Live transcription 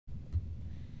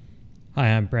Hi,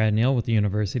 I'm Brad Neal with the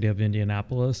University of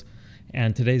Indianapolis,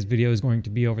 and today's video is going to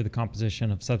be over the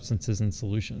composition of substances and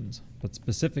solutions. But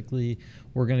specifically,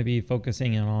 we're going to be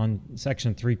focusing on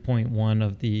section 3.1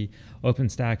 of the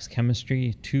OpenStax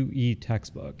Chemistry 2E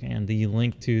textbook, and the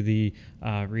link to the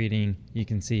reading you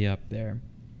can see up there.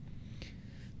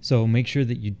 So make sure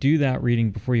that you do that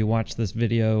reading before you watch this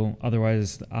video,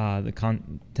 otherwise the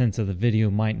contents of the video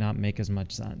might not make as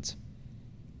much sense.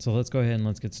 So let's go ahead and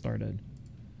let's get started.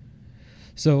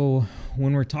 So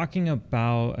when we're talking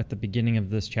about at the beginning of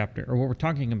this chapter, or what we're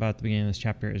talking about at the beginning of this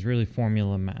chapter is really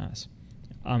formula mass.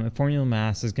 Formula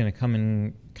mass is going to come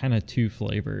in kind of two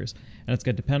flavors, and it's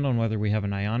going to depend on whether we have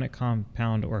an ionic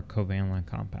compound or a covalent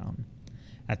compound.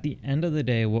 At the end of the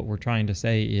day, what we're trying to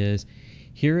say is,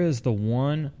 here is the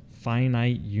one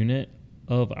finite unit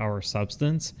of our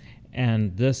substance,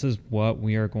 and this is what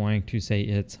we are going to say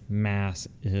its mass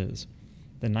is.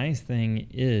 The nice thing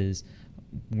is,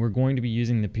 we're going to be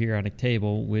using the periodic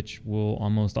table, which we'll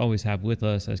almost always have with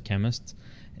us as chemists,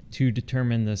 to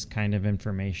determine this kind of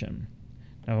information.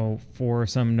 Now, for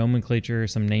some nomenclature,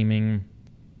 some naming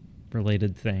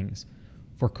related things,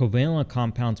 for covalent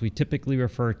compounds, we typically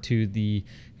refer to the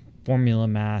formula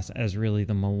mass as really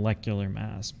the molecular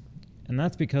mass. And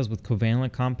that's because with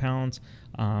covalent compounds,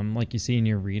 like you see in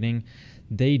your reading,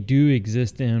 they do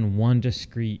exist in one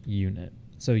discrete unit.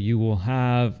 So you will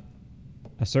have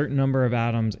a certain number of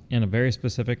atoms in a very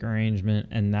specific arrangement,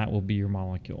 and that will be your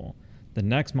molecule. The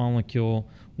next molecule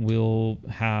will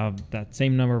have that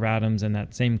same number of atoms in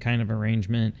that same kind of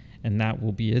arrangement, and that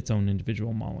will be its own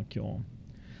individual molecule.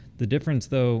 The difference,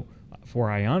 though, for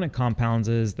ionic compounds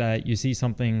is that you see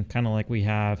something kind of like we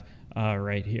have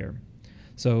right here.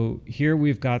 So here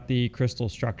we've got the crystal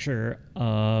structure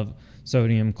of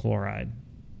sodium chloride.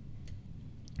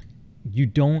 You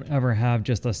don't ever have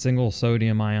just a single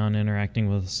sodium ion interacting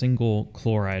with a single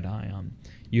chloride ion.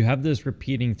 You have this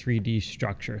repeating 3D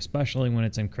structure, especially when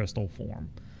it's in crystal form.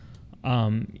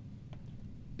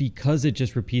 Because it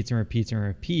just repeats and repeats and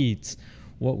repeats,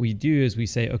 what we do is we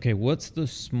say, okay, what's the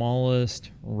smallest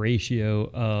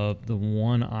ratio of the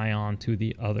one ion to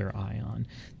the other ion?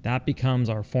 That becomes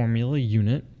our formula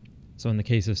unit. So in the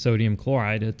case of sodium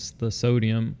chloride, it's the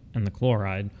sodium and the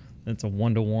chloride. It's a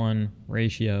 1-to-1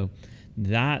 ratio.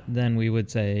 That then we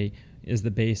would say is the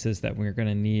basis that we're going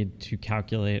to need to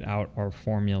calculate out our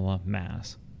formula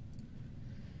mass.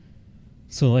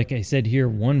 So like I said here,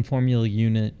 one formula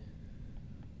unit,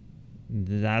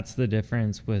 that's the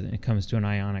difference when it comes to an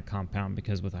ionic compound,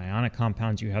 because with ionic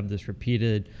compounds you have this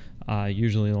repeated,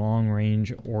 usually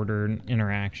long-range ordered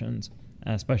interactions,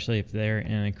 especially if they're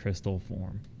in a crystal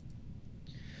form.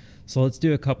 So let's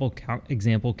do a couple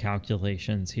example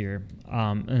calculations here.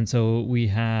 And so we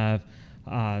have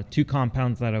two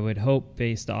compounds that I would hope,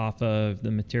 based off of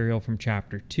the material from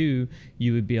chapter 2,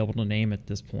 you would be able to name at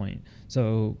this point.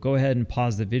 So go ahead and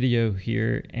pause the video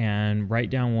here and write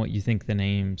down what you think the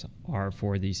names are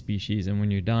for these species. And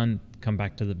when you're done, come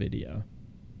back to the video.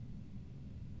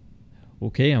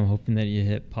 Okay, I'm hoping that you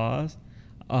hit pause.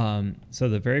 So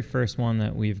the very first one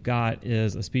that we've got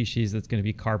is a species that's going to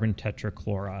be carbon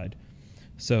tetrachloride.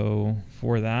 So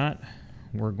for that,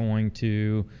 we're going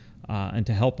to, and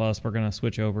to help us, we're going to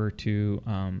switch over to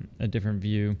a different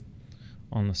view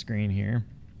on the screen here.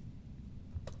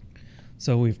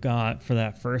 So we've got, for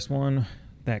that first one,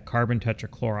 that carbon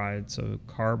tetrachloride. So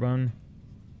carbon,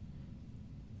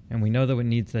 and we know that it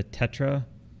needs the tetra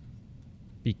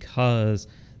because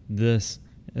this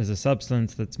is a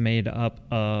substance that's made up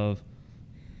of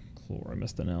I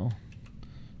missed an L.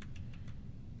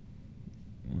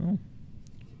 Well,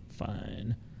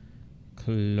 fine.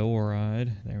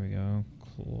 Chloride. There we go.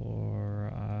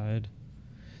 Chloride.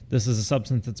 This is a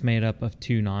substance that's made up of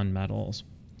two nonmetals.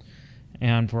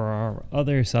 And for our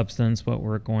other substance, what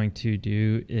we're going to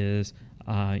do is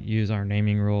use our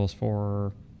naming rules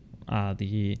for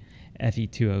the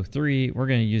Fe2O3. We're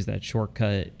going to use that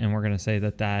shortcut, and we're going to say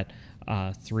that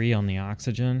 3 on the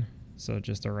oxygen. So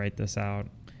just to write this out,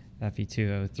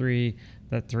 Fe2O3,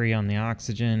 that 3 on the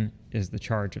oxygen is the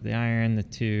charge of the iron, the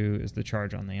 2 is the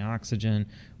charge on the oxygen,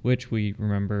 which we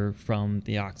remember from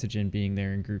the oxygen being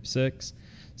there in group 6.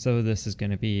 So this is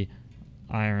going to be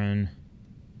iron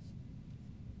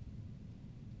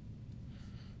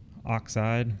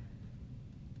oxide.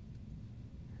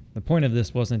 The point of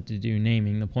this wasn't to do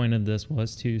naming. The point of this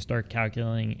was to start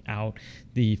calculating out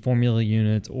the formula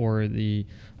units or the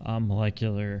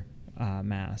molecular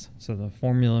mass. So the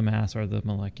formula mass or the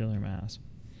molecular mass.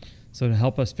 So to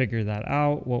help us figure that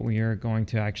out, what we are going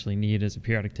to actually need is a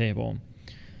periodic table.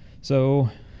 So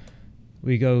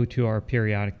we go to our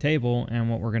periodic table, and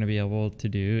what we're going to be able to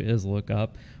do is look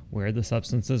up where the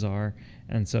substances are.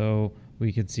 And so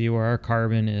we could see where our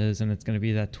carbon is, and it's going to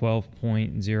be that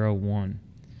 12.01.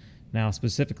 Now,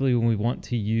 specifically, when we want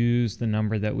to use the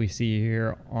number that we see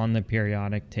here on the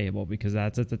periodic table, because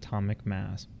that's its atomic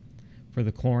mass. For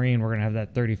the chlorine, we're going to have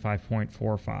that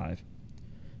 35.45.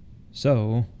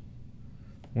 So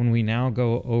when we now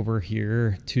go over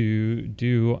here to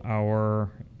do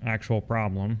our actual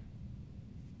problem,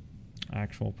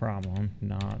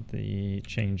 not the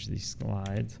change these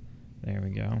slides. There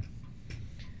we go.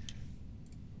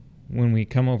 When we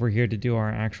come over here to do our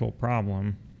actual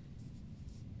problem,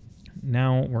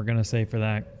 now we're going to say for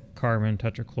that carbon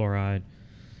tetrachloride,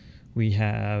 we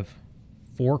have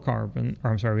we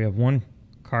have 1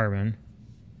 carbon,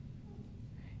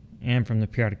 and from the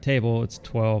periodic table, it's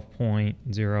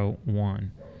 12.01.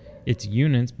 It's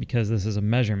units because this is a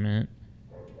measurement,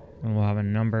 and we'll have a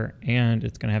number, and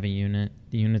it's going to have a unit.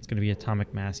 The unit's going to be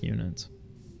atomic mass units.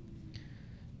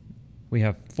 We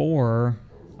have 4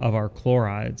 of our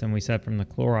chlorides, and we said from the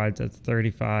chlorides, that's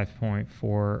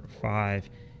 35.45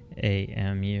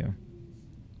 AMU.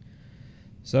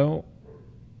 So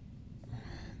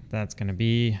that's going to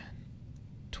be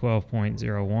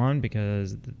 12.01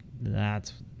 because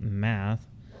that's math,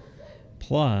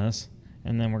 plus,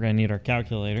 and then we're going to need our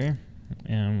calculator,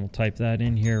 and we'll type that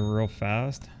in here real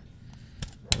fast.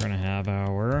 We're going to have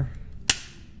our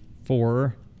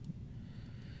 4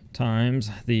 times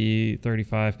the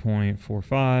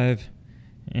 35.45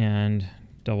 and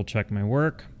double check my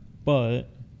work, but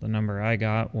the number I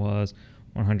got was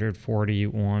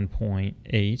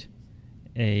 141.8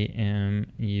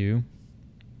 AMU.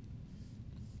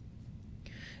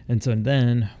 And so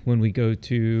then when we go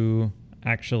to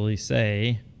actually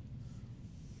say,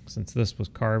 since this was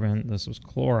carbon, this was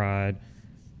chloride,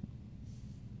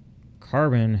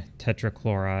 carbon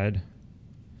tetrachloride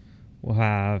will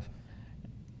have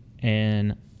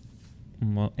a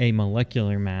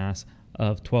molecular mass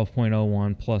of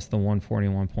 12.01 plus the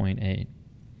 141.8.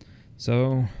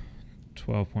 So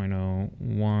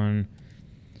 12.01,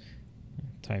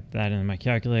 type that in my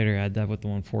calculator, add that with the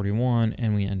 141,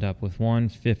 and we end up with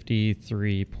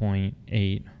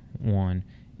 153.81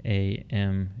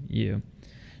 AMU.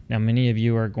 Now, many of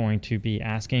you are going to be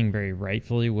asking very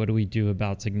rightfully, what do we do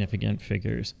about significant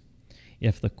figures?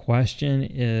 If the question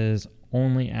is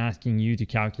only asking you to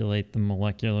calculate the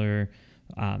molecular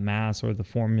mass or the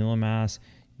formula mass,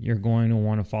 you're going to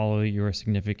want to follow your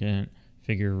significant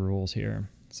figure rules here.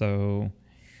 So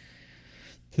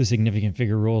the significant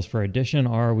figure rules for addition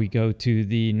are we go to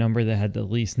the number that had the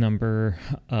least number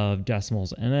of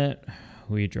decimals in it,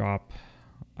 we drop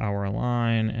our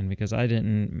line, and because I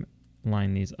didn't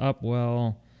line these up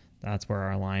well, that's where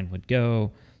our line would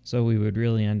go. So we would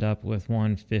really end up with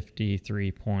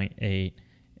 153.8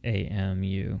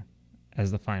 AMU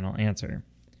as the final answer.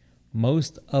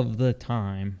 Most of the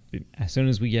time, as soon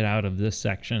as we get out of this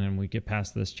section and we get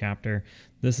past this chapter,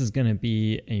 this is going to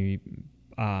be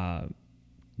a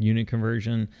unit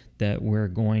conversion that we're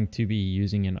going to be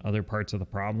using in other parts of the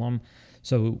problem.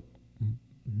 So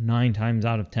 9 times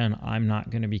out of 10, I'm not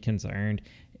going to be concerned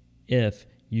if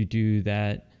you do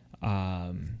that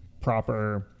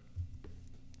proper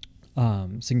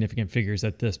significant figures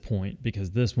at this point,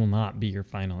 because this will not be your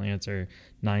final answer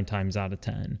 9 times out of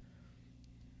 10.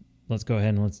 Let's go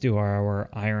ahead and let's do our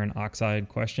iron oxide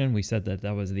question. We said that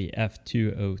that was the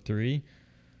F2O3.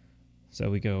 So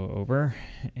we go over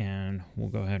and we'll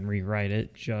go ahead and rewrite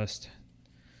it just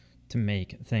to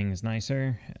make things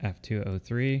nicer.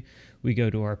 F2O3. We go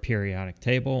to our periodic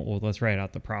table. Well, let's write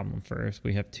out the problem first.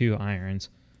 We have 2 irons,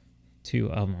 2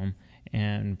 of them.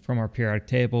 And from our periodic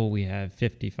table, we have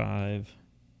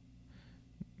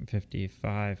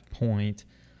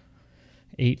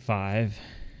 55.85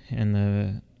 and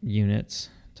the units,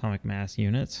 atomic mass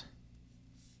units.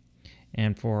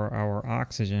 And for our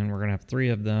oxygen, we're going to have 3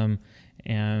 of them,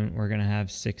 and we're going to have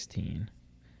 16.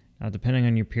 Now, depending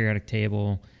on your periodic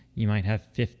table, you might have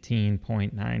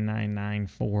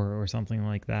 15.9994 or something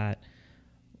like that.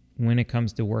 When it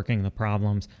comes to working the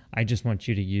problems, I just want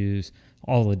you to use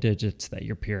all the digits that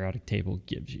your periodic table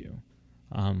gives you.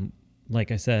 Like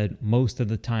I said, most of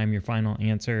the time your final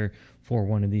answer for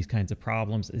one of these kinds of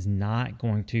problems is not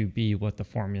going to be what the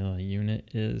formula unit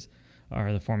is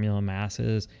or the formula mass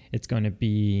is. It's going to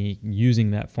be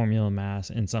using that formula mass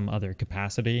in some other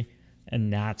capacity,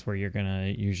 and that's where you're going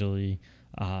to usually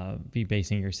be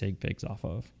basing your sig figs off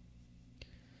of.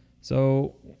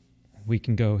 So we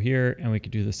can go here and we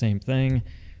could do the same thing,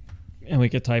 and we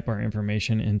could type our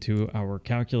information into our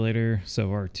calculator.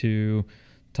 So our 2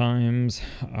 times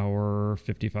our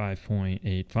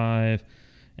 55.85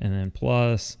 and then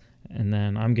plus, And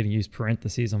then I'm going to use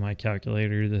parentheses on my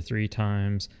calculator, the 3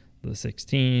 times the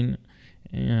 16,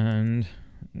 and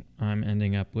I'm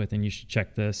ending up with, and you should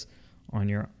check this on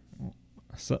your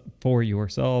for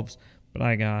yourselves, but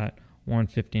I got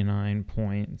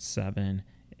 159.7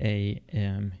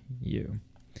 AMU.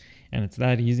 And it's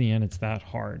that easy and it's that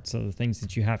hard. So the things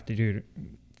that you have to do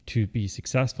to be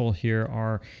successful here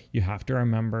are you have to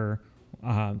remember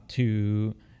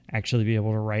to actually be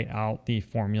able to write out the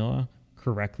formula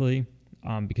correctly.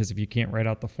 Because if you can't write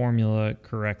out the formula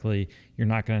correctly, you're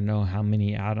not going to know how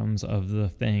many atoms of the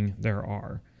thing there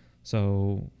are.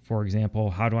 So, for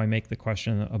example, how do I make the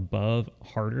question above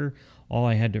harder? All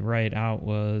I had to write out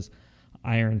was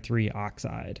iron 3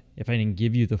 oxide. If I didn't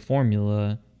give you the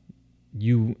formula,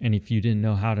 and if you didn't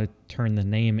know how to turn the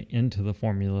name into the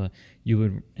formula, you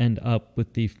would end up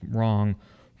with the wrong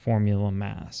formula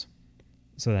mass.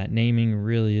 So that naming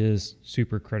really is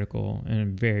super critical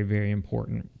and very, very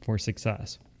important for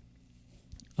success.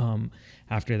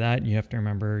 After that, you have to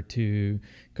remember to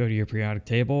go to your periodic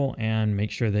table and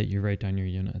make sure that you write down your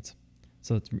units.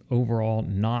 So it's overall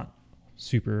not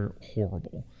super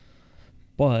horrible.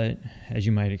 But as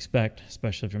you might expect,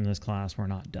 especially from this class, we're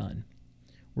not done.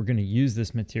 We're going to use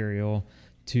this material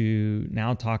to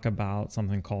now talk about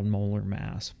something called molar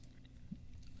mass.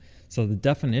 So the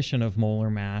definition of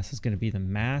molar mass is going to be the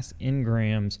mass in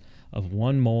grams of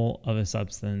 1 mole of a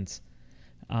substance,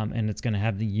 and it's going to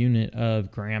have the unit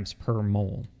of grams per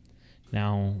mole.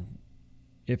 Now,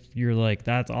 if you're like,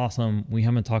 that's awesome, we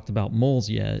haven't talked about moles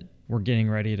yet, we're getting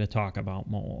ready to talk about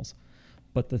moles.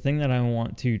 But the thing that I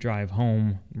want to drive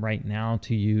home right now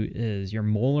to you is your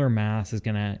molar mass is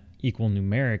going to equal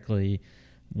numerically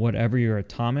whatever your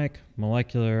atomic,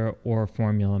 molecular, or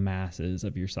formula mass is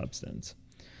of your substance.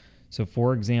 So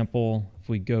for example, if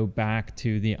we go back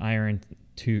to the iron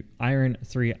 3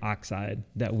 oxide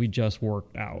that we just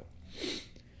worked out,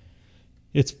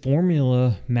 its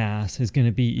formula mass is going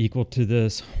to be equal to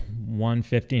this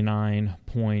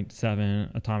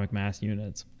 159.7 atomic mass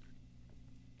units.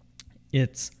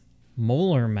 Its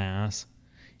molar mass,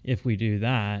 if we do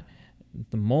that,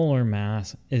 the molar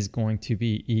mass is going to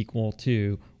be equal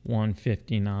to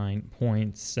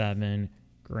 159.7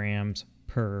 grams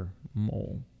per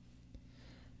mole.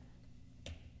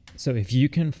 So if you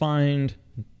can find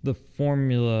the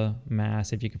formula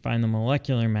mass, if you can find the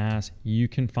molecular mass, you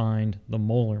can find the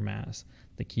molar mass.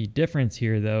 The key difference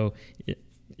here, though,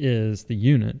 is the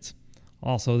units.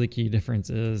 Also, the key difference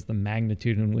is the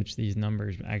magnitude in which these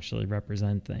numbers actually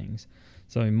represent things.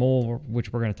 So a mole,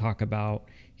 which we're going to talk about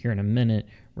here in a minute,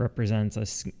 represents a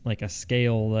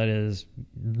scale that is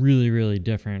really, really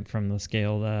different from the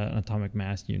scale that an atomic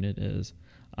mass unit is.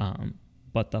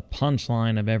 But the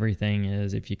punchline of everything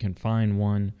is if you can find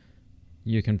one,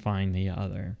 you can find the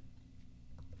other.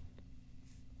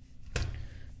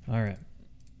 All right.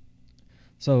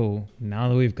 So now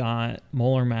that we've got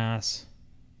molar mass,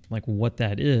 like what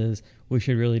that is, we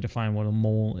should really define what a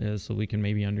mole is so we can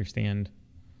maybe understand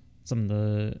some of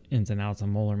the ins and outs of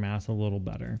molar mass a little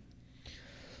better.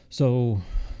 So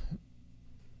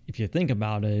if you think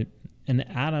about it, an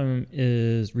atom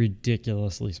is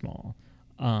ridiculously small.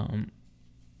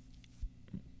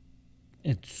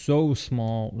 It's so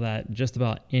small that just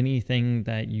about anything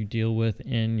that you deal with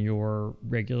in your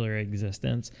regular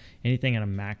existence, anything at a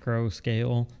macro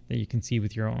scale that you can see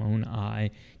with your own eye,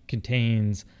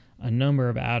 contains a number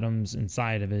of atoms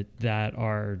inside of it that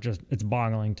are just, it's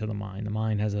boggling to the mind. The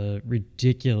mind has a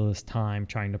ridiculous time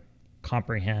trying to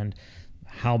comprehend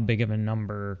how big of a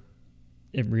number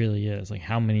it really is. Like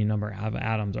how many number of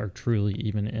atoms are truly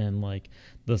even in like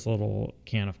this little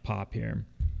can of pop here.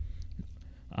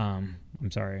 I'm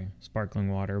sorry,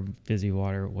 sparkling water, fizzy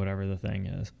water, whatever the thing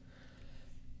is.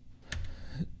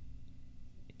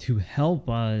 To help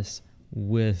us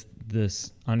with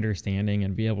this understanding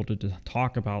and be able to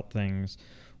talk about things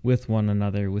with one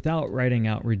another without writing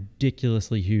out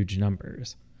ridiculously huge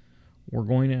numbers, we're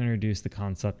going to introduce the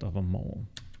concept of a mole.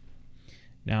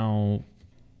 Now,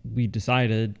 it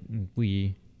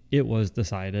was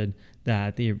decided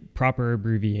that the proper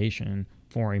abbreviation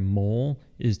for a mole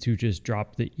is to just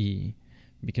drop the E,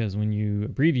 because when you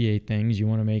abbreviate things, you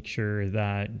want to make sure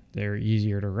that they're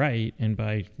easier to write, and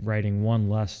by writing one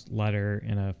less letter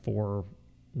in a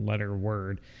 4-letter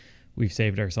word, we've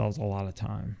saved ourselves a lot of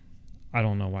time. I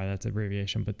don't know why that's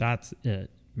abbreviation, but that's it.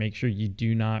 Make sure you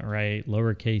do not write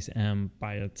lowercase m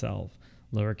by itself.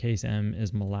 Lowercase m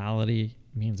is molality,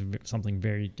 means something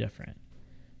very different.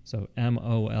 So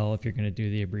MOL if you're going to do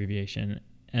the abbreviation,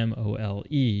 MOLE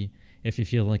if you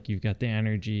feel like you've got the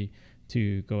energy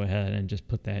to go ahead and just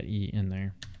put that E in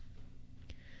there.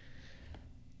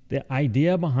 The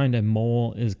idea behind a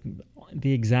mole is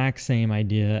the exact same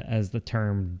idea as the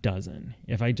term dozen.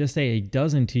 If I just say a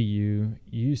dozen to you,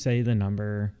 you say the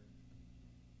number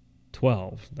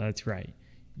 12. That's right.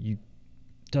 You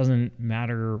doesn't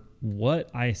matter what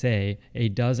I say, a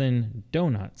dozen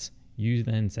donuts, you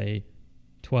then say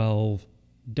 12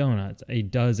 donuts. A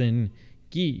dozen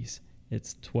geese,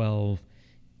 it's 12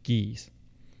 geese.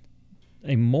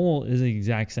 A mole is the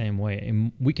exact same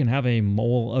way. We can have a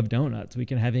mole of donuts. We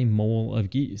can have a mole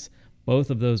of geese. Both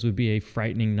of those would be a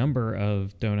frightening number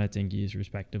of donuts and geese,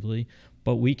 respectively,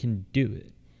 but we can do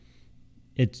it.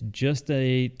 It's just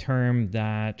a term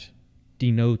that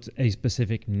denotes a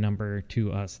specific number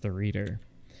to us, the reader.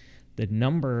 The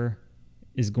number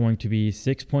is going to be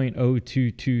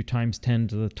 6.022 times 10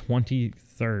 to the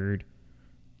 23rd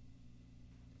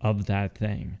of that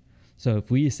thing. So if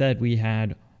we said we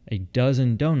had a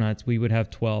dozen donuts, we would have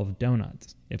 12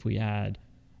 donuts. If we had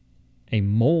a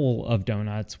mole of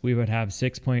donuts, we would have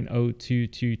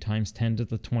 6.022 times 10 to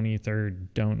the 23rd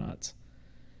donuts.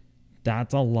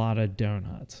 That's a lot of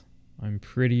donuts. I'm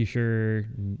pretty sure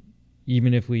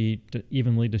even if we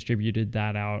evenly distributed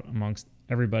that out amongst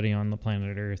everybody on the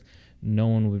planet Earth, no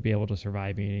one would be able to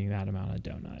survive eating that amount of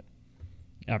donut,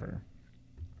 ever.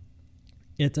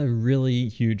 It's a really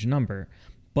huge number,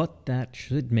 but that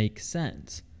should make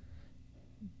sense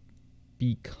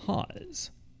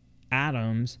because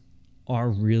atoms are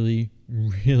really,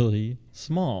 really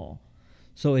small.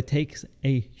 So it takes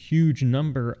a huge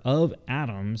number of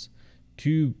atoms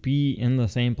to be in the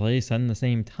same place at the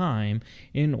same time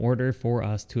in order for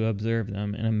us to observe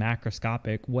them in a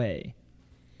macroscopic way.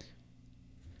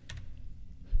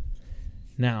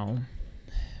 Now,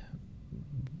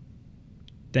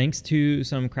 thanks to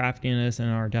some craftiness in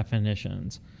our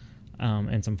definitions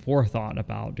and some forethought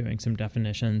about doing some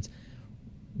definitions,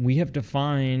 we have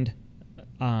defined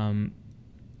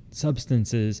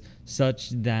substances such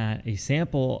that a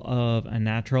sample of a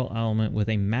natural element with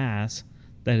a mass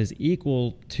that is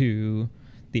equal to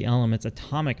the element's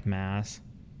atomic mass,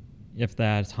 if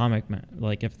that atomic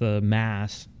if the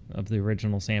mass of the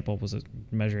original sample was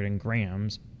measured in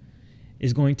grams,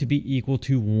 is going to be equal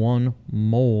to 1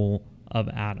 mole of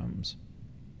atoms.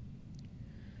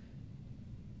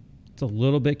 It's a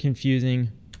little bit confusing,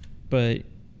 but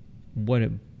what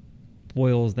it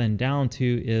boils then down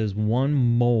to is 1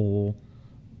 mole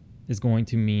is going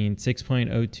to mean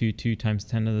 6.022 times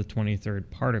 10 to the 23rd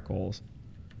particles.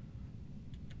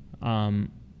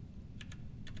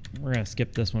 We're going to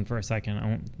skip this one for a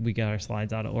second. We got our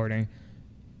slides out of order.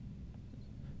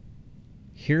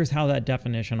 Here's how that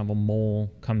definition of a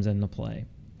mole comes into play.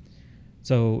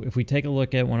 So if we take a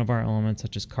look at one of our elements,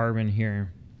 such as carbon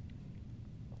here,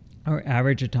 our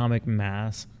average atomic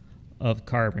mass of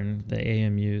carbon, the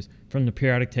AMUs, from the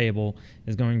periodic table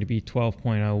is going to be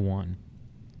 12.01.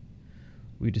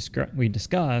 We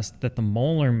discussed that the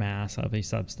molar mass of a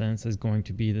substance is going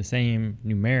to be the same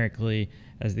numerically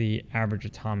as the average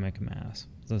atomic mass.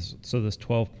 So this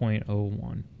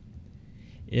 12.01.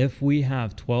 If we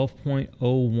have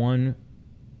 12.01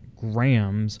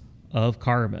 grams of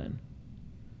carbon,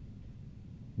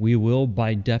 we will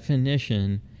by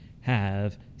definition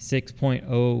have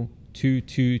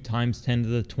 6.022 times 10 to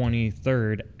the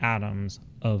 23rd atoms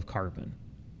of carbon.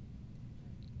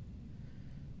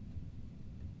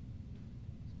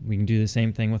 We can do the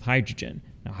same thing with hydrogen.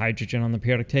 Now, hydrogen on the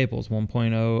periodic table is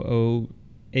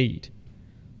 1.008.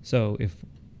 So if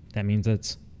that means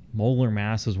its molar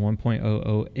mass is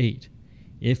 1.008.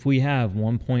 If we have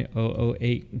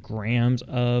 1.008 grams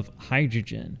of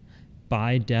hydrogen,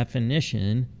 by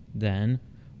definition, then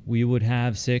we would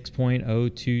have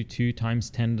 6.022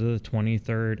 times 10 to the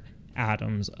 23rd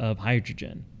atoms of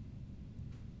hydrogen.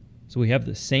 So we have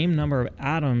the same number of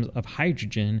atoms of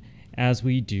hydrogen as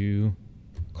we do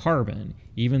carbon,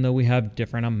 even though we have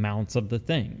different amounts of the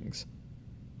things.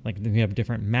 Like we have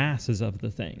different masses of the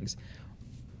things.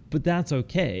 But that's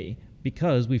okay,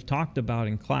 because we've talked about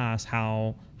in class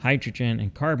how hydrogen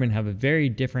and carbon have a very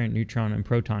different neutron and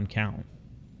proton count.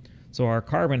 So our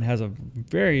carbon has a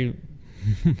very,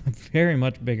 very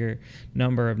much bigger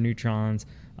number of neutrons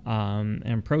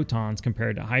and protons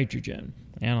compared to hydrogen,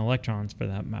 and electrons for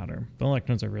that matter. But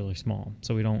electrons are really small,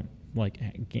 so we don't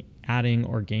adding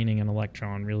or gaining an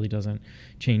electron really doesn't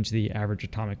change the average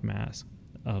atomic mass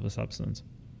of a substance.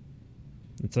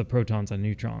 It's the protons and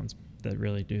neutrons that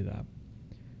really do that.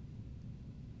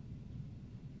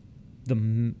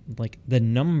 The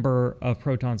number of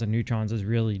protons and neutrons is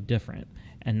really different,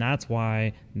 and that's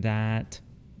why that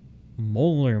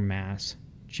molar mass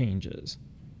changes.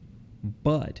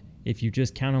 But if you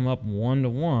just count them up one to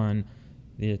one,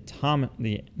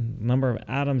 the number of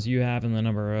atoms you have and the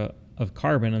number of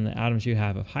carbon and the atoms you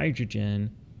have of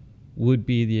hydrogen would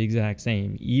be the exact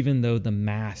same, even though the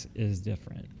mass is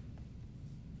different.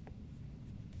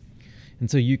 And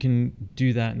so you can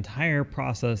do that entire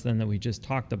process then that we just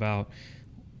talked about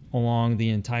along the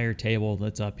entire table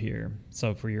that's up here.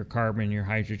 So for your carbon, your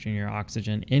hydrogen, your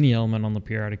oxygen, any element on the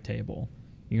periodic table,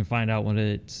 you can find out what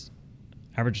its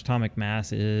average atomic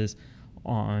mass is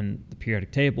on the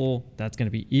periodic table. That's going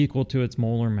to be equal to its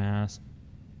molar mass.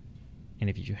 And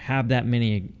if you have that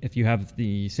many, if you have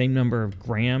the same number of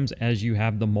grams as you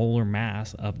have the molar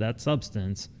mass of that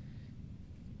substance,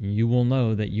 you will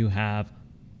know that you have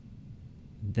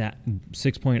that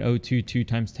 6.022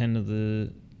 times 10 to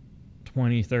the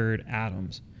 23rd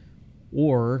atoms.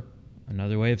 Or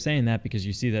another way of saying that, because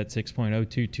you see that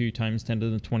 6.022 times 10 to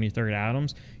the 23rd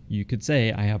atoms, you could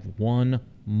say I have 1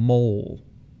 mole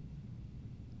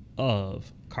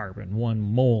of carbon, 1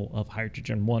 mole of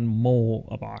hydrogen, 1 mole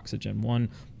of oxygen, 1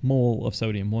 mole of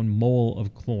sodium, 1 mole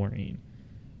of chlorine,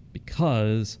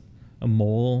 because a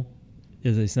mole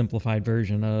is a simplified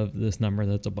version of this number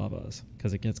that's above us,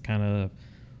 because it gets kind of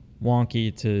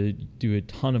wonky to do a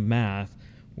ton of math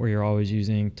where you're always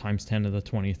using times 10 to the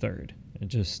 23rd.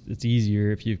 It's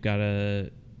easier if you've got a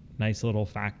nice little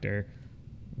factor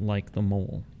like the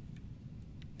mole.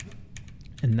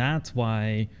 And that's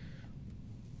why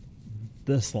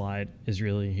this slide is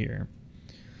really here.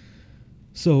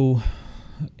 So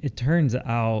it turns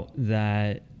out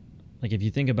that, like, if you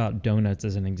think about donuts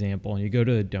as an example, and you go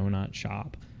to a donut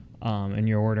shop and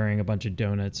you're ordering a bunch of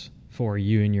donuts for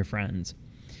you and your friends,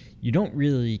 you don't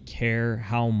really care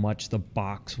how much the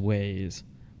box weighs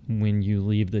when you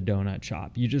leave the donut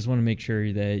shop. You just want to make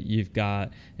sure that you've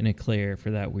got an eclair for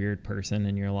that weird person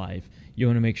in your life. You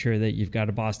want to make sure that you've got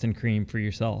a Boston cream for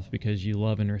yourself because you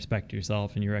love and respect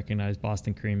yourself and you recognize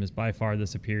Boston cream is by far the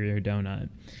superior donut.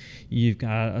 You've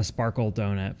got a sparkle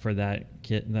donut for that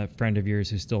friend of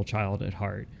yours who's still a child at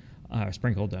heart,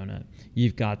 sprinkle donut.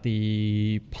 You've got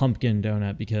the pumpkin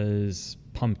donut because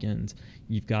pumpkins.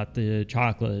 You've got the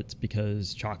chocolates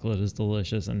because chocolate is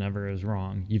delicious and never is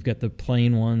wrong. You've got the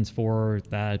plain ones for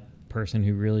that person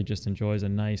who really just enjoys a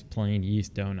nice plain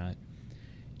yeast donut.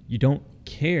 You don't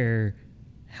care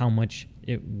how much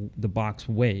the box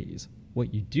weighs.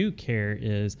 What you do care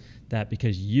is that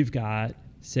because you've got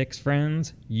 6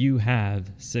 friends, you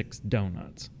have 6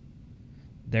 donuts.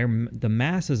 The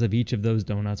masses of each of those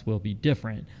donuts will be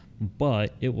different,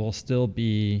 but it will still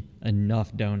be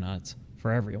enough donuts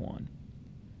for everyone.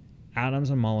 Atoms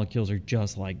and molecules are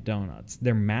just like donuts.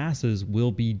 Their masses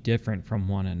will be different from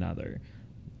one another.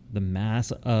 The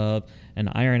mass of an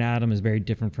iron atom is very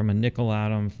different from a nickel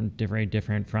atom, very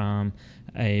different from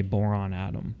a boron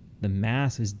atom. The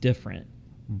mass is different,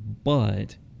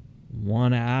 but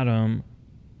one atom,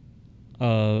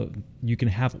 you can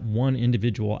have one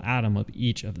individual atom of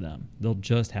each of them. They'll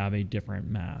just have a different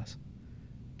mass.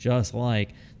 Just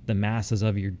like the masses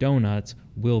of your donuts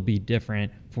will be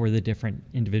different for the different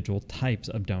individual types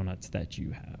of donuts that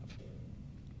you have.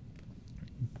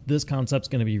 This concept's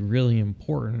going to be really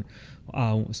important,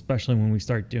 especially when we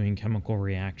start doing chemical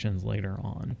reactions later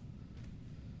on.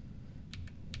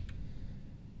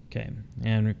 Okay,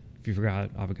 and if you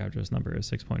forgot, Avogadro's number is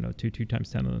 6.022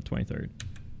 times 10 to the 23rd.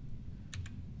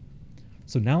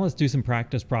 So now let's do some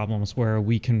practice problems where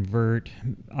we convert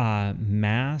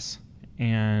mass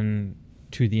and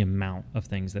to the amount of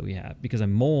things that we have, because a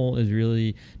mole is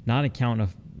really not a count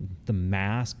of the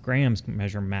mass. Grams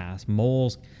measure mass.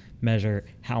 Moles measure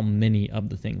how many of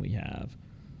the thing we have.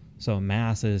 So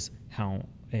mass is how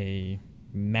a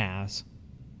mass,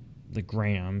 the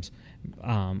grams,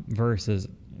 versus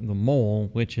the mole,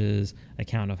 which is a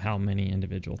count of how many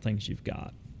individual things you've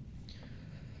got.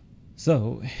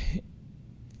 So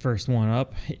first one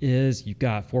up is you've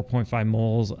got 4.5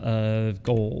 moles of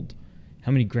gold.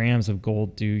 How many grams of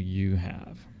gold do you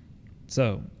have?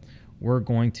 So we're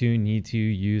going to need to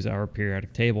use our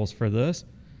periodic tables for this.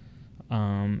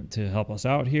 To help us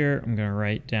out here, I'm going to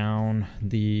write down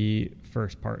the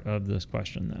first part of this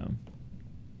question,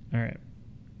 though. All right.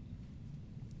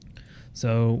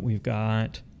 So we've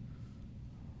got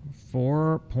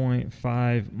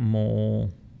 4.5 mole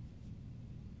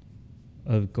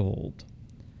of gold.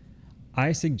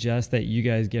 I suggest that you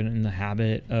guys get in the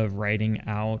habit of writing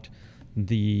out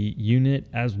the unit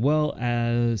as well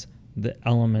as the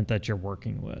element that you're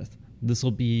working with. This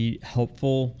will be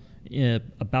helpful in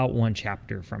about 1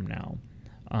 chapter from now.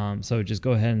 So just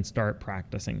go ahead and start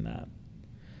practicing that.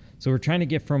 So we're trying to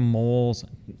get from moles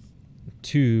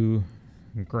to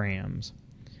grams.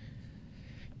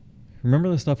 Remember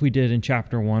the stuff we did in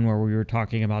chapter 1 where we were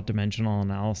talking about dimensional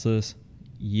analysis?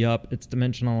 Yup, it's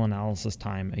dimensional analysis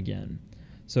time again.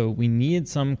 So we need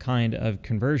some kind of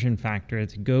conversion factor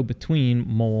to go between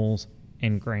moles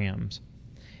and grams.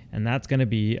 And that's going to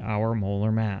be our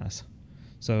molar mass.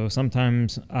 So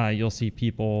sometimes you'll see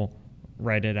people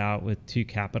write it out with 2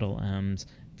 capital M's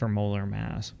for molar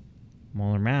mass.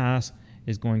 Molar mass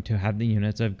is going to have the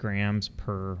units of grams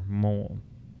per mole.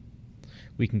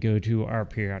 We can go to our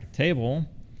periodic table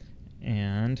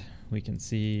and we can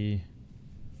see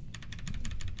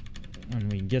when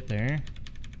we get there.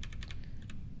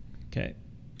 Okay,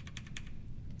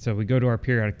 so we go to our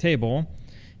periodic table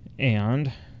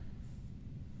and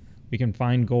we can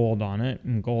find gold on it,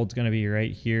 and gold's going to be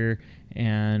right here,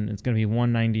 and it's going to be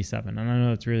 197. And I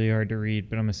know it's really hard to read,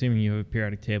 but I'm assuming you have a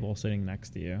periodic table sitting next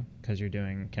to you because you're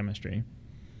doing chemistry.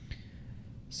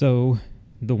 So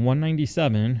the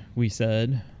 197, we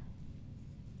said,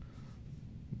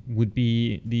 would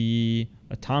be the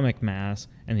atomic mass,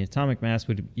 and the atomic mass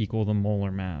would equal the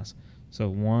molar mass. So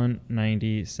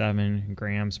 197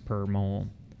 grams per mole.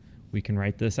 We can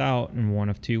write this out in one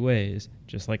of 2 ways,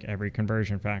 just like every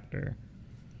conversion factor.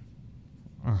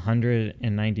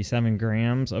 197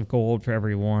 grams of gold for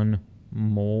every 1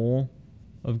 mole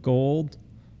of gold,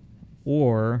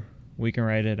 or we can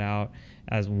write it out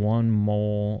as 1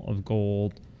 mole of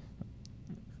gold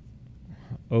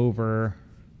over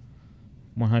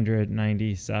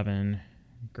 197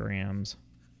 grams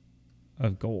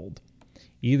of gold.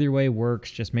 Either way works,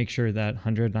 just make sure that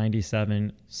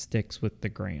 197 sticks with the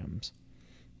grams,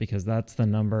 because that's the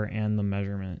number and the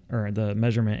measurement, or the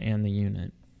measurement and the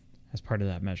unit as part of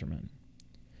that measurement.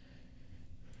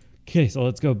 Okay, so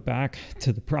let's go back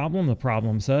to the problem. The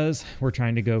problem says we're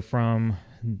trying to go from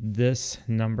this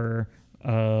number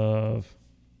of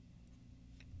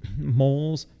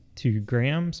moles to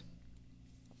grams.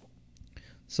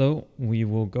 So we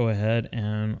will go ahead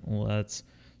and let's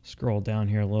scroll down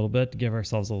here a little bit to give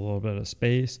ourselves a little bit of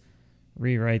space.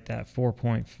 Rewrite that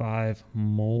 4.5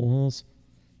 moles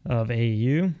of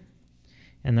AU.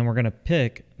 And then we're going to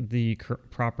pick the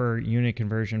proper unit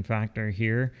conversion factor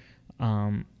here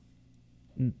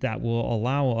that will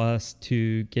allow us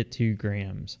to get 2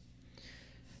 grams.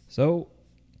 So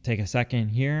take a second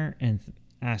here and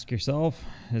ask yourself,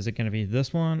 is it going to be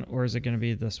this one or is it going to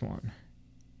be this one?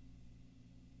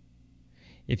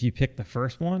 If you pick the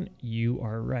first one, you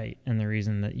are right. And the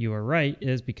reason that you are right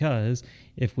is because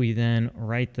if we then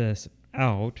write this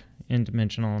out in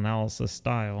dimensional analysis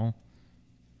style,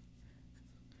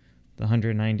 the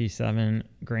 197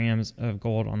 grams of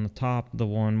gold on the top, the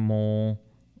 1 mole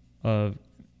of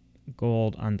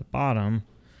gold on the bottom,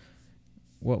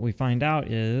 what we find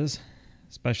out is,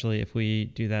 especially if we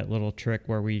do that little trick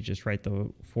where we just write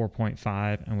the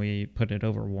 4.5 and we put it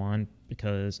over 1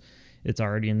 because it's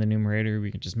already in the numerator, we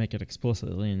can just make it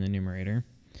explicitly in the numerator.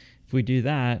 If we do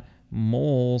that,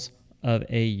 moles of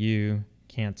AU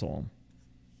cancel.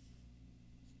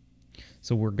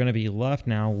 So we're going to be left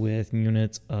now with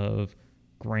units of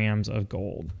grams of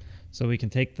gold. So we can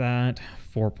take that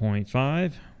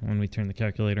 4.5, when we turn the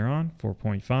calculator on,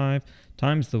 4.5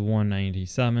 times the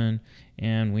 197,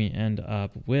 and we end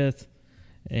up with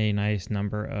a nice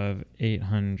number of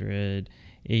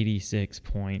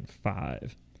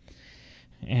 886.5.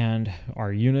 And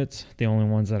our units, the only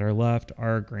ones that are left,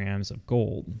 are grams of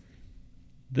gold.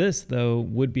 This, though,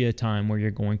 would be a time where you're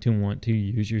going to want to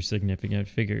use your significant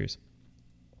figures.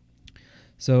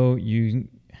 So you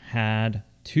had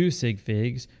 2 sig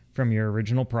figs from your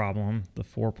original problem, the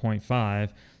 4.5,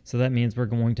 so that means we're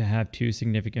going to have 2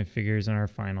 significant figures in our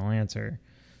final answer.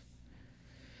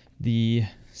 The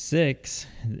 6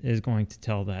 is going to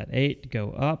tell that 8 to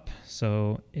go up,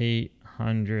 so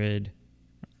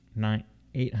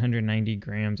 890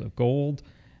 grams of gold.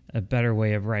 A better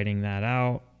way of writing that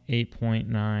out,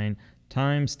 8.9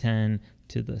 times 10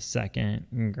 to the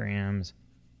second grams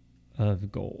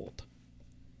of gold.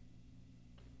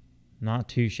 Not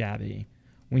too shabby.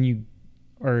 When you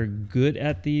are good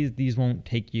at these won't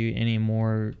take you any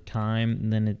more time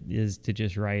than it is to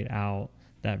just write out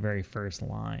that very first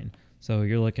line. So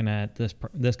you're looking at this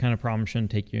kind of problem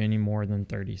shouldn't take you any more than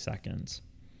 30 seconds.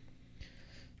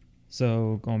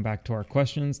 So going back to our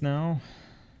questions now.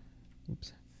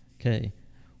 Oops. Okay.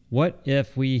 What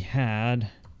if we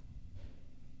had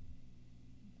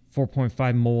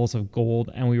 4.5 moles of gold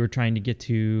and we were trying to get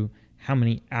to how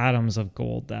many atoms of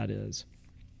gold that is?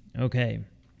 Okay.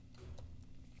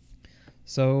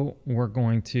 So we're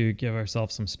going to give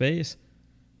ourselves some space.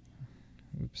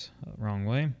 Oops, wrong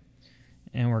way.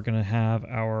 And we're going to have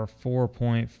our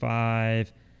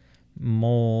 4.5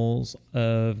 moles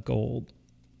of gold.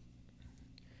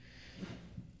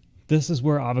 This is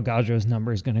where Avogadro's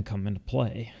number is going to come into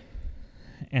play.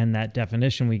 and that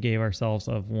definition we gave ourselves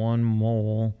of 1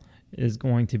 mole is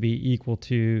going to be equal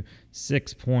to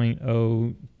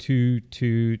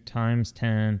 6.022 times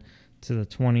 10 to the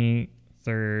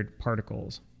 23rd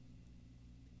particles.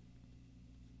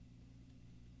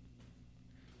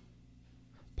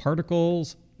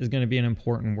 Particles is going to be an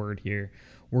important word here.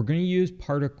 We're going to use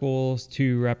particles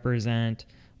to represent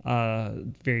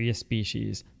various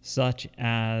species, such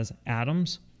as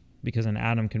atoms, because an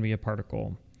atom can be a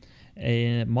particle.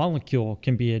 A molecule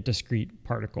can be a discrete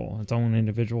particle, its own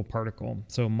individual particle.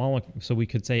 So we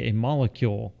could say a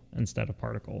molecule instead of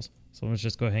particles. So let's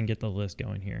just go ahead and get the list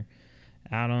going here.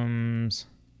 Atoms,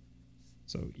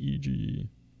 so e.g.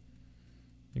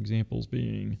 examples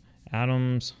being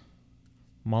atoms,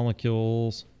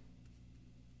 molecules.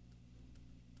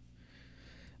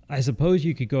 I suppose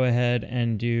you could go ahead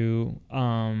and do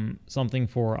something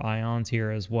for ions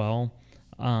here as well.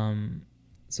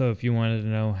 So if you wanted to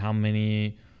know how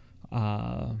many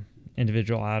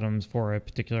individual atoms for a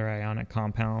particular ionic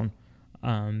compound,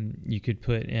 you could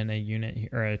put in a unit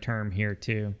or a term here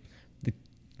too.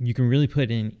 You can really put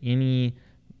in any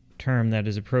term that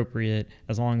is appropriate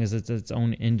as long as it's its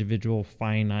own individual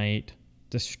finite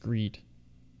discrete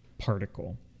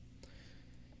particle.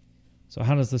 So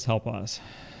how does this help us?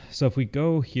 So if we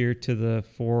go here to the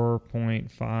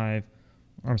 4.5,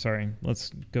 I'm sorry,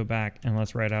 let's go back and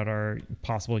let's write out our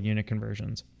possible unit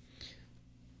conversions.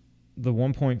 The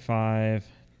 1.5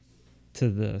 to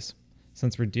this,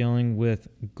 since we're dealing with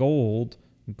gold,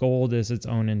 gold is its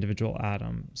own individual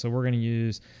atom. So we're going to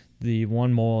use the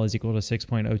 1 mole is equal to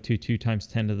 6.022 times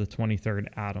 10 to the 23rd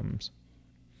atoms.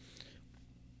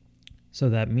 So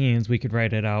that means we could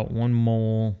write it out 1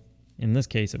 mole, in this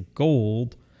case, of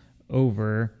gold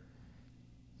over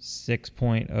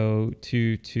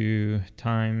 6.022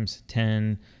 times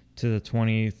 10 to the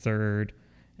 23rd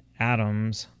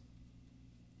atoms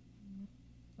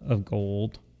of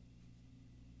gold.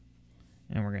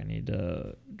 And we're going to need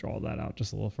to draw that out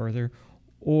just a little further.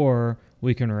 Or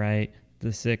we can write the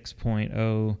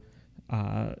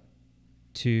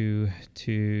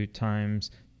 6.022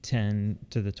 times 10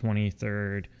 to the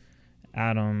 23rd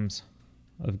atoms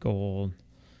of gold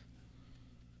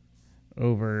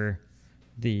over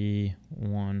the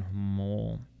 1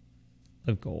 mole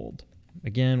of gold.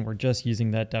 Again, we're just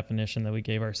using that definition that we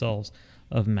gave ourselves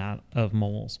of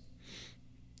moles.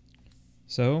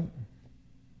 So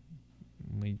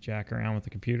we jack around with the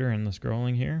computer and the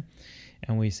scrolling here,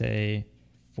 and we say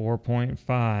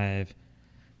 4.5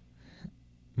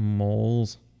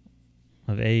 moles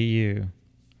of AU.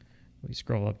 We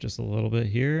scroll up just a little bit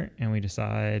here, and we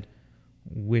decide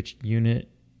which unit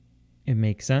it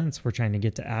makes sense. We're trying to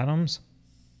get to atoms.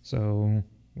 So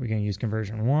we're going to use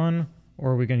conversion 1,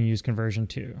 or we're going to use conversion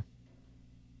 2.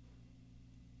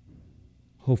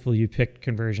 Hopefully you picked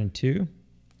conversion 2.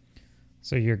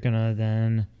 So you're going to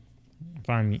then,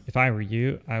 if I were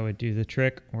you, I would do the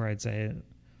trick where I'd say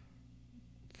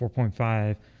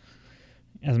 4.5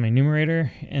 as my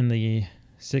numerator and the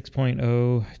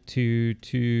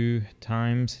 6.022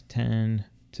 times 10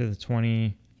 to the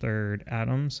 23rd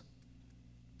atoms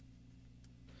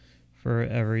for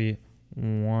every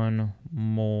 1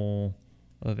 mole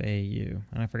of AU. And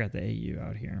I forgot the AU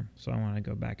out here, so I want to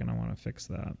go back and I want to fix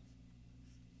that.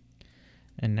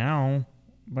 And now,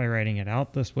 by writing it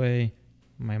out this way,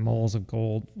 my moles of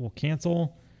gold will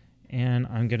cancel, and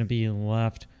I'm going to be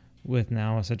left with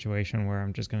now a situation where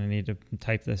I'm just going to need to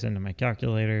type this into my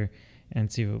calculator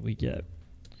and see what we get.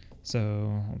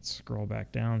 So let's scroll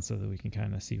back down so that we can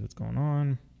kind of see what's going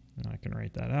on, and I can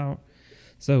write that out.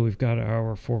 So we've got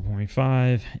our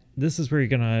 4.5. This is where you're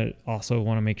going to also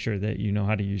want to make sure that you know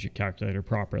how to use your calculator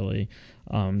properly.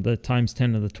 The times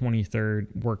 10 to the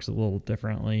 23rd works a little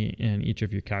differently in each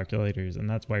of your calculators, and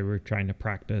that's why we're trying to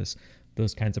practice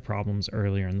those kinds of problems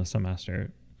earlier in the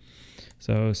semester.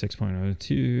 So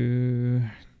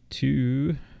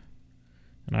 6.022,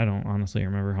 and I don't honestly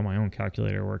remember how my own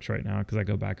calculator works right now because I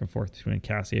go back and forth between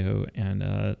Casio and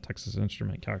Texas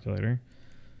Instrument calculator.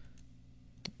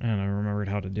 And I remembered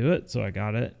how to do it, so I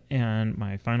got it. And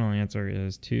my final answer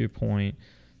is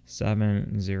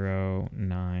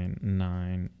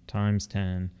 2.7099 times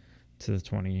 10 to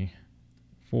the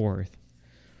 24th.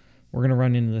 We're going to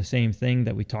run into the same thing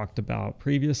that we talked about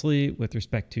previously with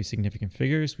respect to significant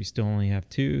figures. We still only have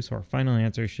 2, so our final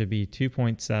answer should be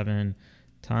 2.7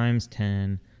 times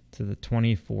 10 to the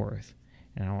 24th.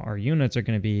 Now our units are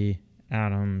going to be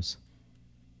atoms,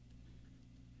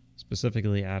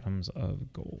 specifically atoms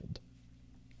of gold.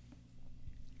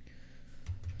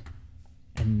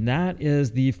 And that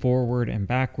is the forward and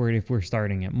backward if we're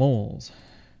starting at moles.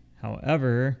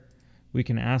 However, we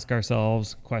can ask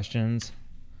ourselves questions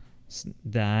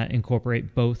that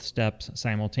incorporate both steps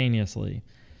simultaneously.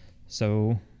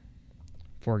 So,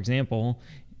 for example,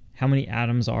 how many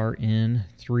atoms are in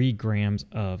 3 grams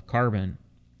of carbon?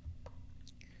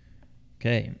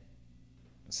 Okay,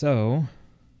 so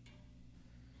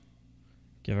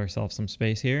give ourselves some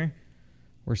space here.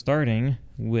 We're starting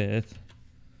with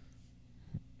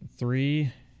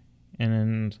 3,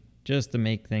 and just to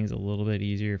make things a little bit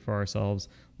easier for ourselves,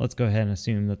 let's go ahead and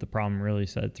assume that the problem really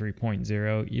said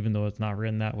 3.0, even though it's not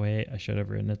written that way. I should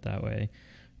have written it that way.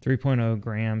 3.0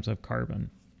 grams of carbon.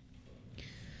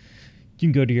 You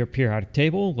can go to your periodic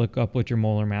table, look up what your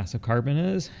molar mass of carbon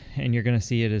is, and you're going to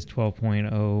see it is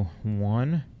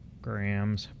 12.01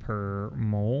 grams per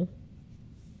mole.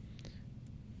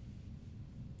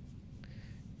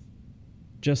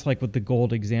 Just like with the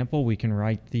gold example, we can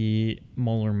write the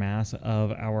molar mass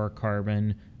of our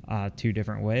carbon 2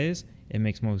 different ways. It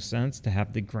makes most sense to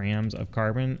have the grams of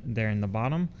carbon there in the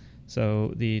bottom.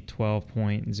 So the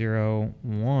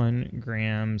 12.01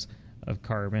 grams of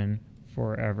carbon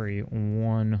for every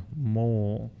 1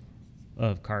 mole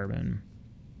of carbon.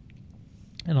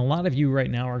 And a lot of you right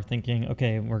now are thinking,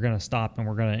 okay, we're going to stop and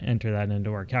we're going to enter that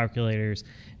into our calculators,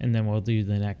 and then we'll do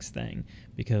the next thing.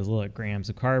 Because look, grams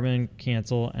of carbon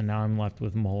cancel, and now I'm left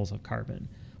with moles of carbon.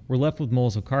 We're left with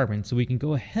moles of carbon, so we can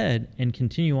go ahead and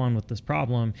continue on with this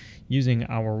problem using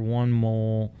our 1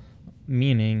 mole,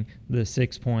 meaning the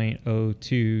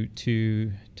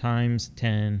 6.022 times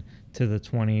 10 to the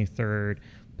 23rd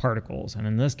particles. And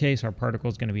in this case, our particle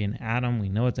is going to be an atom. We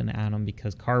know it's an atom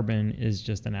because carbon is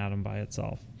just an atom by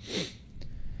itself.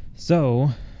 So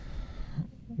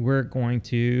we're going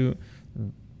to,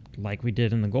 like we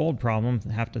did in the gold problem,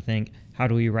 have to think, how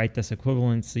do we write this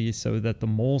equivalency so that the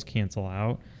moles cancel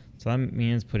out? So that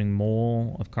means putting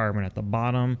mole of carbon at the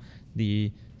bottom,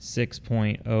 the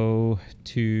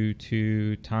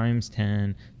 6.022 times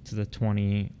 10 to the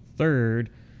 23rd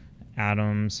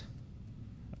atoms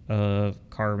of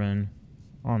carbon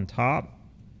on top.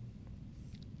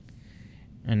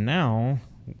 And now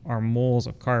our moles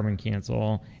of carbon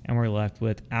cancel, and we're left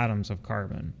with atoms of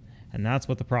carbon. And that's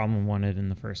what the problem wanted in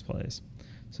the first place.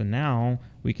 So now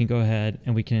we can go ahead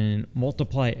and we can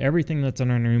multiply everything that's in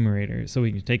our numerator. So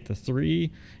we can take the 3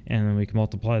 and then we can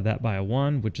multiply that by a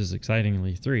 1, which is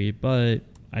excitingly 3, but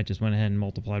I just went ahead and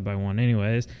multiplied by 1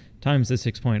 anyways, times the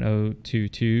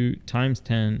 6.022 times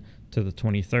 10 to the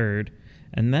 23rd,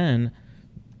 and then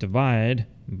divide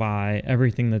by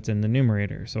everything that's in the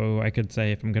numerator. So I could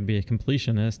say, if I'm going to be a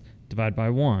completionist, divide by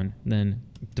 1, then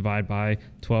divide by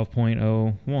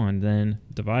 12.01, then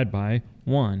divide by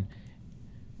 1.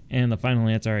 And the final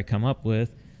answer I come up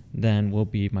with then will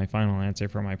be my final answer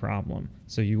for my problem.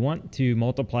 So you want to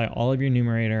multiply all of your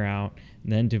numerator out,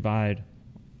 then divide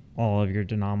all of your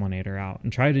denominator out.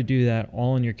 And try to do that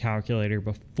all in your calculator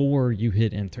before you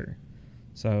hit enter.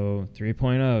 So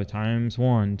 3.0 times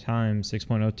 1 times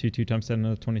 6.022 times 10 to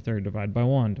the 23rd divided by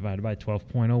 1 divided by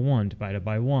 12.01 divided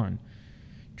by 1.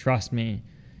 Trust me,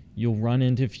 you'll run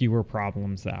into fewer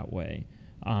problems that way,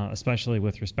 especially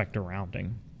with respect to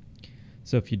rounding.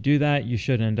 So if you do that, you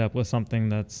should end up with something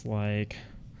that's like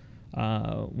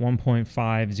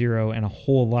 1.50 and a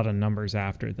whole lot of numbers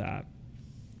after that.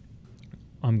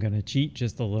 I'm going to cheat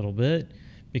just a little bit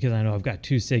because I know I've got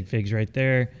 2 sig figs right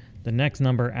there. The next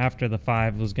number after the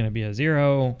 5 was going to be a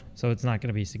 0, so it's not going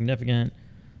to be significant.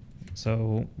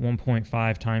 So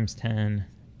 1.5 times 10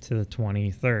 to the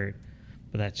 23rd.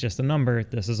 But that's just a number.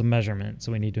 This is a measurement,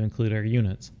 so we need to include our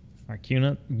units. Our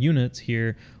units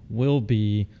here will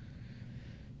be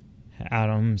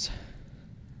atoms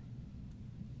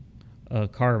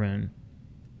of carbon.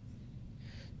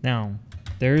 Now,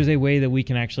 there is a way that we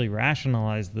can actually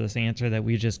rationalize this answer that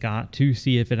we just got to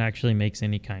see if it actually makes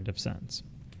any kind of sense.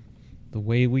 The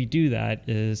way we do that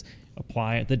is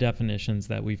apply the definitions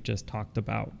that we've just talked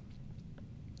about.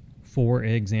 For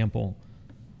example,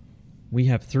 we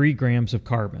have 3 grams of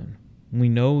carbon. We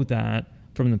know that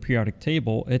from the periodic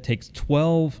table, it takes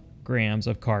 12 grams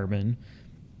of carbon,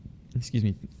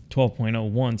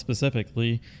 12.01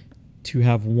 specifically, to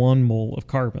have 1 mole of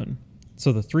carbon.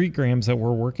 So the 3 grams that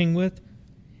we're working with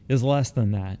is less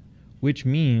than that, which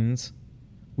means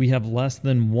we have less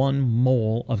than 1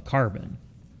 mole of carbon.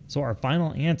 So our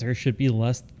final answer should be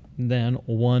less than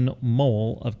 1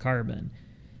 mole of carbon.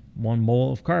 1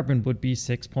 mole of carbon would be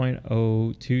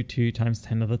 6.022 times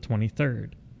 10 to the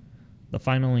 23rd. The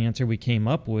final answer we came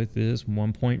up with is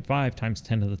 1.5 times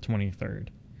 10 to the 23rd.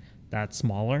 That's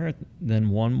smaller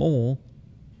than 1 mole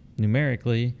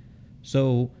numerically.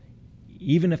 So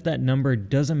even if that number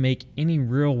doesn't make any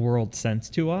real world sense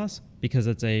to us because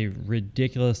it's a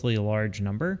ridiculously large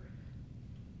number,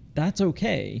 that's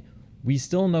okay. we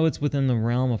still know it's within the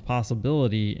realm of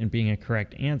possibility in being a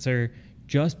correct answer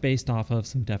just based off of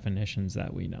some definitions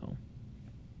that we know.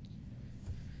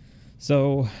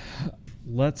 So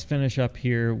let's finish up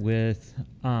here with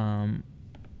one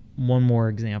more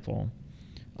example.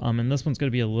 And this one's going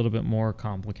to be a little bit more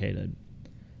complicated.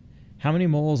 How many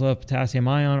moles of potassium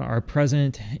ion are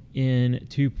present in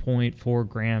 2.4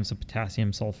 grams of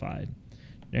potassium sulfide?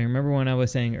 Now, remember when I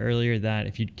was saying earlier that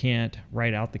if you can't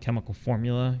write out the chemical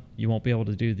formula, you won't be able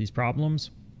to do these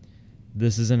problems?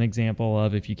 This is an example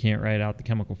of if you can't write out the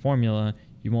chemical formula,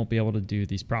 you won't be able to do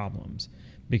these problems.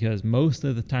 Because most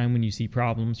of the time when you see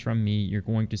problems from me, you're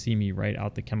going to see me write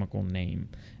out the chemical name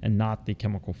and not the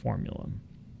chemical formula.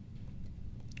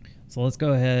 So let's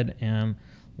go ahead and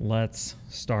let's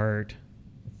start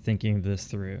thinking this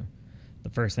through. The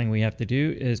first thing we have to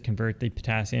do is convert the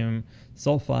potassium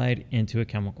sulfide into a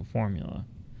chemical formula.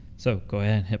 So go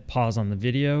ahead and hit pause on the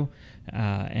video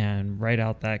and write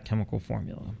out that chemical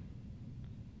formula.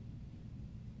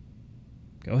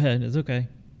 Go ahead, it's okay.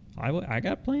 I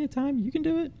got plenty of time, you can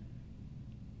do it.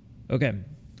 Okay,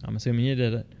 I'm assuming you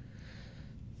did it.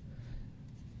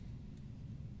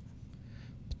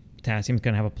 Potassium is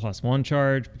going to have a +1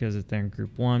 charge because it's there in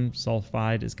group 1.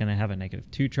 Sulfide is going to have a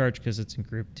 -2 charge because it's in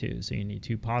group 2. So you need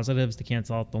 2 positives to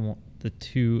cancel out the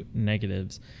 2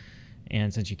 negatives.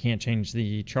 And since you can't change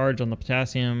the charge on the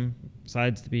potassium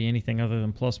sides to be anything other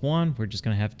than +1, we're just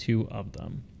going to have 2 of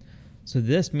them. So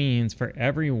this means for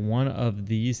every one of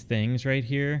these things right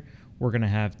here, we're going to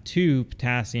have 2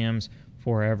 potassiums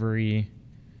for every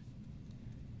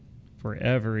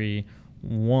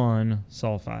 1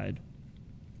 sulfide.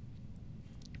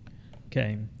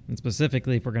 Okay, and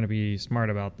specifically, if we're going to be smart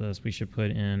about this, we should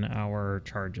put in our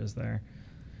charges there.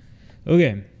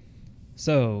 Okay,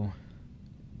 so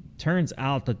turns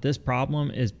out that this problem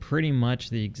is pretty much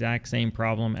the exact same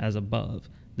problem as above.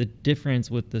 The difference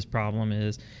with this problem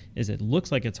is it looks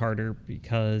like it's harder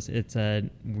because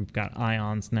we've got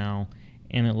ions now,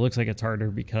 and it looks like it's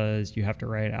harder because you have to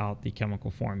write out the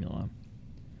chemical formula.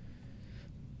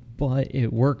 But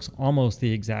it works almost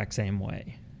the exact same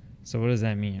way. So what does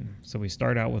that mean? So we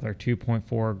start out with our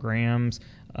 2.4 grams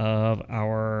of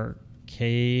our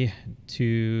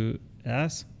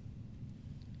K2S.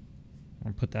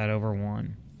 I'll put that over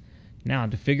 1. Now,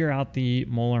 to figure out the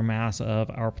molar mass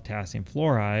of our potassium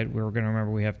fluoride, we're going to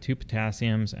remember we have 2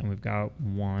 potassiums and we've got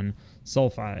 1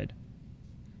 sulfide.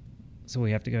 So we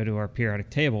have to go to our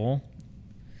periodic table,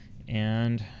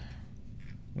 and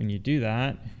when you do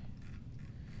that,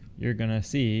 you're going to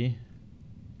see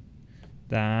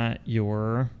that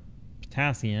your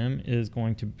potassium is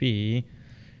going to be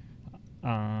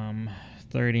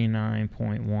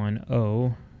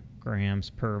 39.10 grams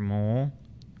per mole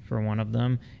for one of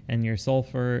them, and your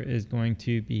sulfur is going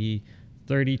to be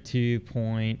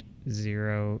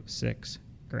 32.06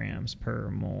 grams per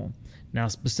mole. Now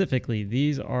specifically,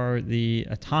 these are the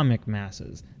atomic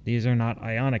masses. These are not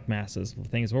ionic masses. The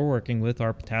things we're working with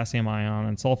are potassium ion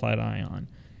and sulfide ion.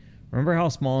 Remember how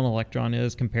small an electron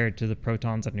is compared to the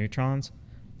protons and neutrons?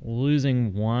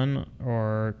 Losing 1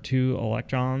 or 2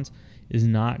 electrons is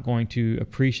not going to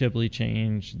appreciably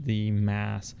change the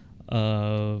mass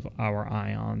of our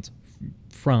ions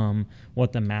from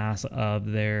what the mass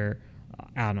of their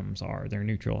atoms are, their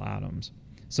neutral atoms.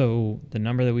 So the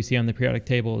number that we see on the periodic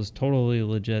table is totally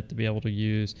legit to be able to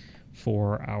use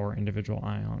for our individual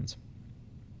ions.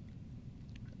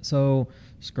 So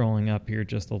scrolling up here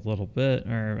just a little bit,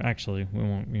 or actually we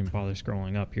won't even bother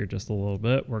scrolling up here just a little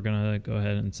bit. We're going to go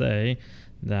ahead and say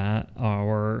that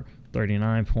our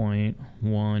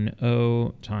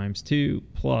 39.10 times 2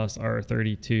 plus our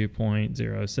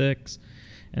 32.06,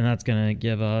 and that's going to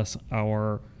give us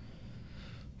our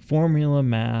formula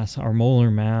mass, our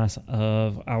molar mass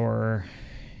of our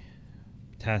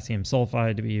potassium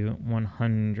sulfide to be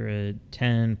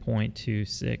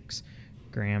 110.26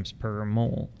 grams per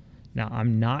mole. Now,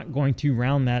 I'm not going to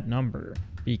round that number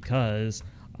because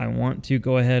I want to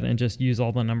go ahead and just use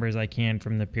all the numbers I can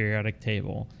from the periodic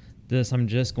table. This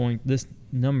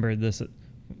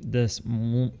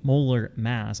molar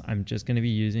mass, I'm just going to be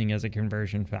using as a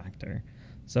conversion factor.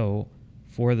 So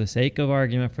for the sake of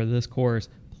argument for this course,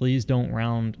 please don't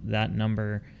round that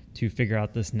number to figure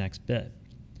out this next bit.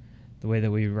 The way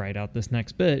that we write out this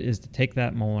next bit is to take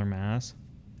that molar mass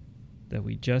that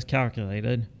we just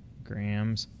calculated,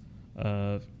 grams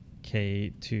of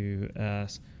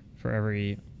K2S for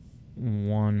every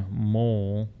 1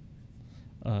 mole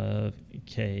of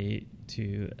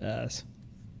K2S.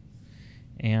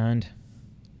 And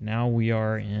now we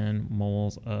are in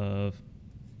moles of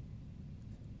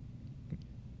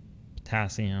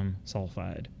potassium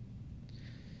sulfide.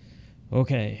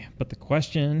 Okay, but the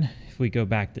question, if we go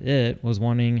back to it, was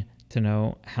wanting to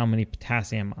know how many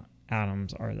potassium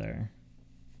atoms are there.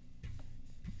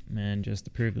 And just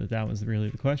to prove that that was really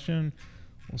the question,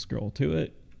 we'll scroll to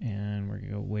it, and we're going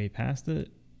to go way past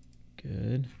it.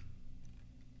 Good.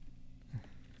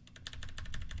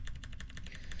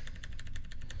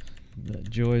 The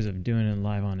joys of doing it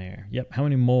live on air. Yep, how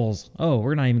many moles? Oh,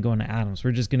 we're not even going to atoms.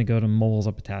 We're just going to go to moles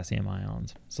of potassium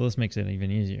ions. So this makes it even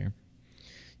easier.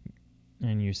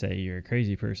 And you say you're a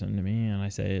crazy person to me, and I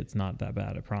say it's not that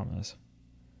bad, I promise.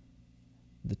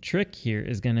 The trick here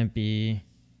is going to be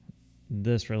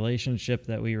this relationship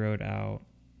that we wrote out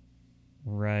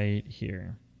right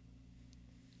here.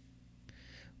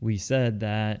 We said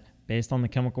that based on the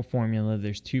chemical formula,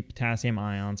 there's 2 potassium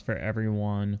ions for every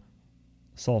 1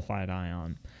 sulfide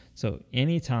ion. So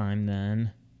anytime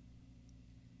then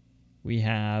we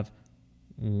have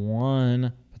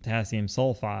 1 potassium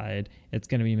sulfide, it's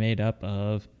going to be made up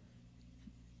of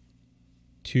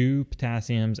 2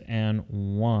 potassiums and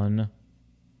 1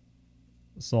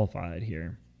 sulfide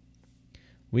here.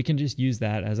 We can just use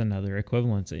that as another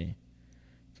equivalency.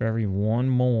 For every 1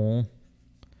 mole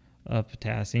of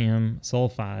potassium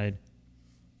sulfide,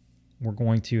 we're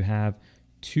going to have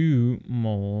 2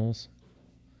 moles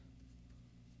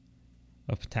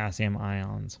of potassium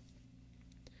ions.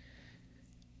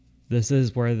 This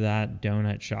is where that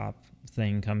donut shop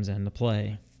thing comes into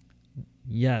play.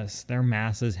 Yes, their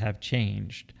masses have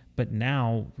changed, but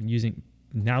now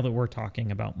that we're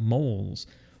talking about moles,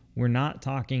 we're not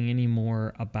talking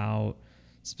anymore about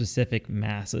specific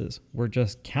masses. We're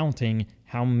just counting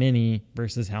how many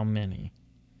versus how many.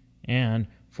 And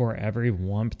for every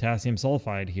 1 potassium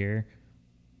sulfide here,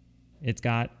 it's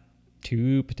got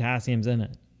 2 potassiums in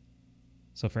it.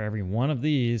 So for every 1 of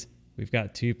these, we've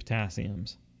got 2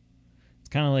 potassiums. It's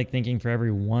kind of like thinking for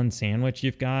every 1 sandwich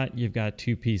you've got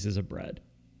 2 pieces of bread.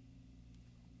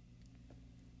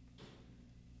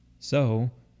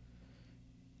 So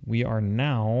we are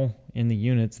now in the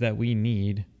units that we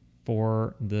need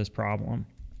for this problem.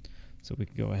 So we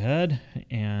can go ahead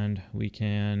and we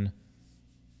can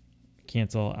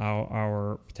cancel out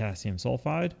our potassium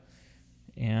sulfide,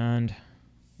 and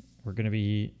we're going to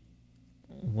be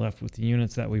left with the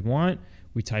units that we want.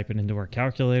 We type it into our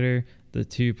calculator, the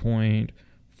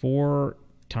 2.4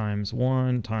 times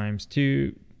 1 times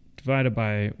 2 divided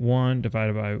by 1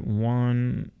 divided by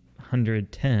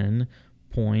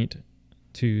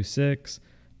 110.26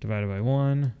 divided by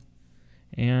 1,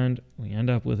 and we end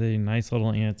up with a nice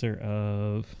little answer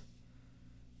of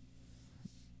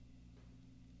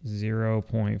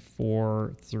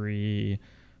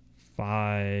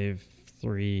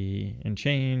 0.4353 and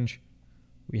change.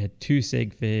 We had 2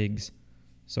 sig figs,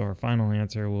 so our final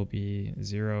answer will be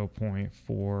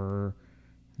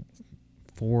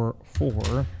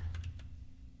 0.444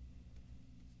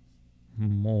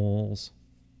 moles.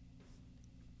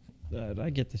 Did I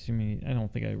get this too many? I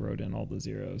don't think I wrote in all the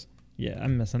zeros. Yeah,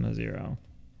 I'm missing a 0.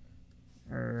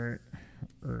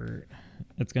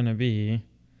 It's going to be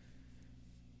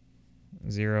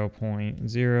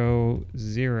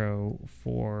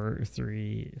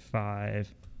 0.00435.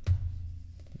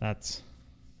 That's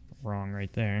wrong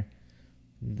right there.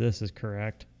 This is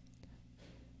correct.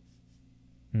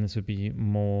 And this would be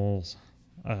moles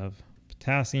of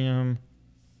potassium,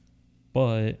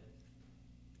 but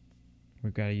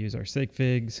we've got to use our sig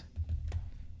figs.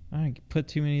 I put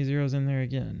too many zeros in there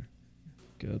again.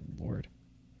 Good Lord.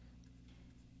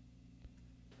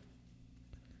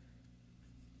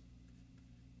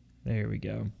 There we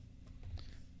go.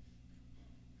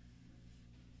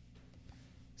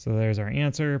 So there's our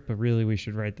answer, but really we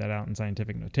should write that out in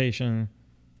scientific notation.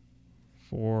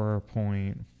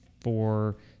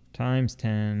 4.4 times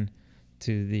 10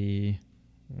 to the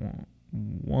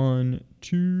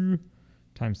 2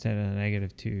 times 10 to the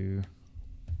negative 2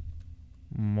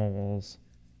 moles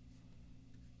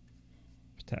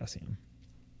potassium.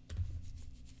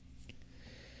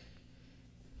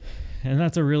 And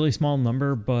that's a really small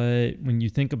number, but when you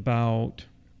think about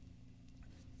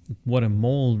what a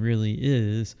mole really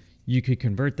is, you could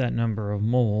convert that number of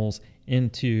moles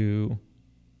into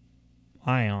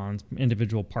ions,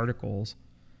 individual particles,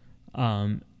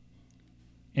 and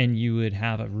you would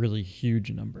have a really huge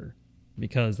number,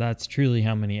 because that's truly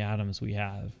how many atoms we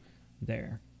have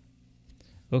there.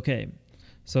 Okay,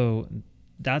 so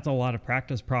that's a lot of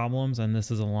practice problems, and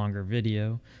this is a longer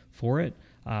video for it.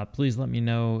 Please let me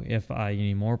know if you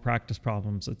need more practice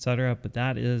problems, etc. But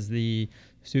that is the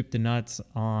soup to nuts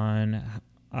on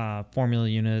formula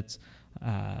units,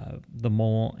 the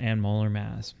mole and molar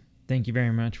mass. thank you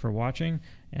very much for watching.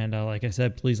 And like I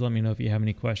said, please let me know if you have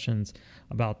any questions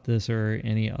about this or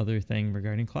any other thing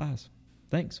regarding class.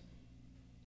 Thanks.